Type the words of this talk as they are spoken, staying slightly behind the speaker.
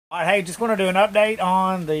Alright, hey, just want to do an update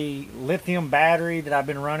on the lithium battery that I've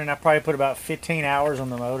been running. I probably put about 15 hours on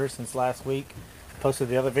the motor since last week. Posted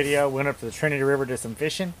the other video. Went up to the Trinity River, did some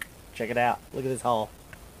fishing. Check it out. Look at this haul.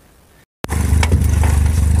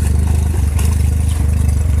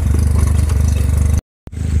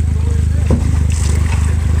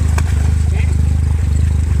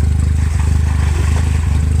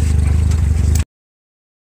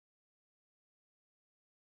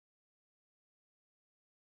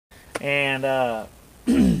 And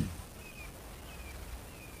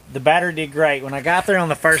the battery did great. When I got there on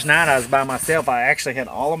the first night I was by myself, I actually had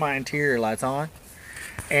all of my interior lights on.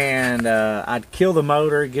 And I'd kill the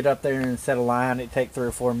motor, get up there and set a line. It'd take 3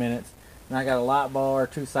 or 4 minutes. And I got a light bar,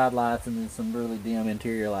 2 side lights, and then some really dim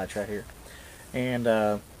interior lights right here. And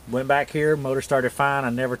went back here, motor started fine. I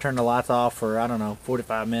never turned the lights off for, I don't know,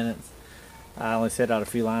 45 minutes. I only set out a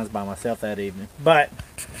few lines by myself that evening. But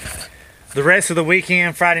the rest of the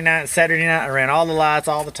weekend, Friday night and Saturday night, I ran all the lights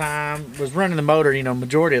all the time. Was running the motor, you know,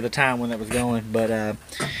 majority of the time when that was going. But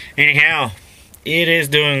anyhow, it is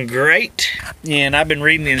doing great. And I've been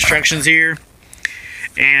reading the instructions here.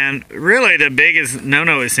 And really the biggest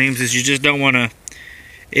no-no, it seems, is you just don't want to,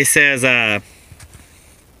 it says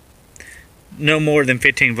no more than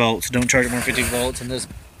 15 volts. Don't charge it more than 15 volts. And this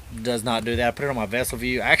does not do that. I put it on my vessel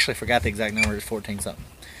view. I actually forgot the exact number. It's 14 something.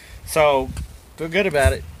 So, feel good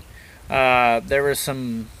about it. There were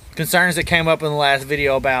some concerns that came up in the last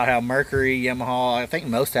video about how Mercury, Yamaha, I think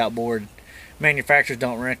most outboard manufacturers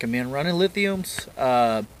don't recommend running lithiums.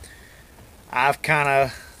 I've kind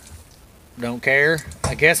of don't care.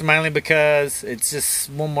 I guess mainly because it's just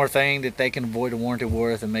one more thing that they can avoid a warranty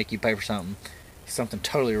worth and make you pay for something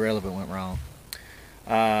totally irrelevant went wrong.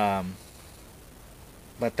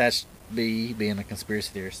 But that's being a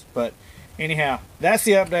conspiracy theorist. But anyhow, that's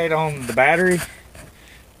the update on the battery.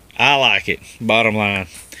 I like it, bottom line.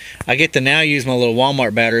 I get to now use my little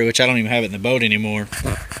Walmart battery, which I don't even have it in the boat anymore,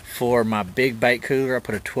 for my big bait cooler. I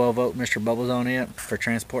put a 12 volt Mr. Bubbles on it for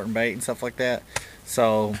transporting bait and stuff like that.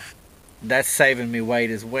 So that's saving me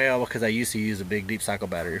weight as well, because I used to use a big deep cycle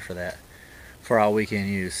battery for that, for all weekend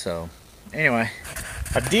use. So anyway,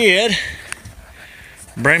 I did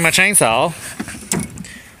bring my chainsaw,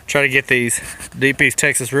 try to get these Deep East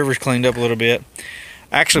Texas rivers cleaned up a little bit.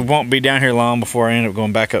 I actually won't be down here long before I end up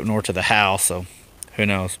going back up north to the house, so who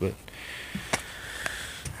knows. But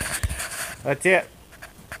that's it.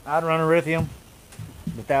 I'd run a lithium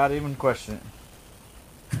without even questioning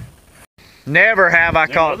it. Never have I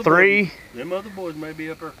caught 3. Them other boys may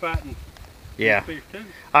be up there fighting. Yeah.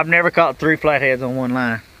 I've never caught 3 flatheads on one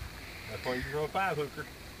line. That's why you throw a 5-hooker.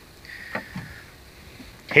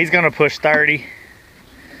 He's gonna push 30.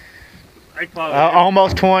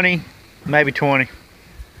 Almost 20, maybe 20.